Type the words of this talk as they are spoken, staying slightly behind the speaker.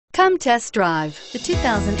Come test drive the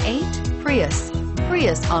 2008 Prius.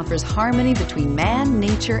 Prius offers harmony between man,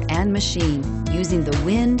 nature, and machine. Using the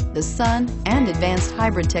wind, the sun, and advanced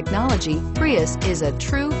hybrid technology, Prius is a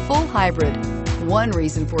true full hybrid. One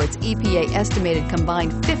reason for its EPA estimated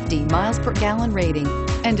combined 50 miles per gallon rating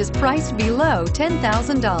and is priced below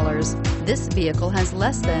 $10,000. This vehicle has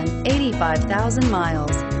less than 85,000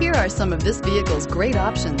 miles. Here are some of this vehicle's great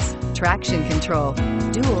options: traction control,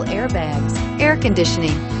 dual airbags, air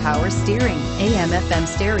conditioning, power steering, AM/FM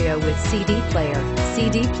stereo with CD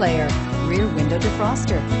player, rear window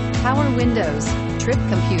defroster, power windows, trip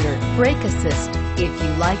computer, brake assist. If you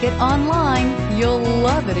like it online, you'll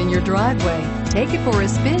love it in your driveway. Take it for a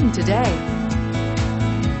spin today.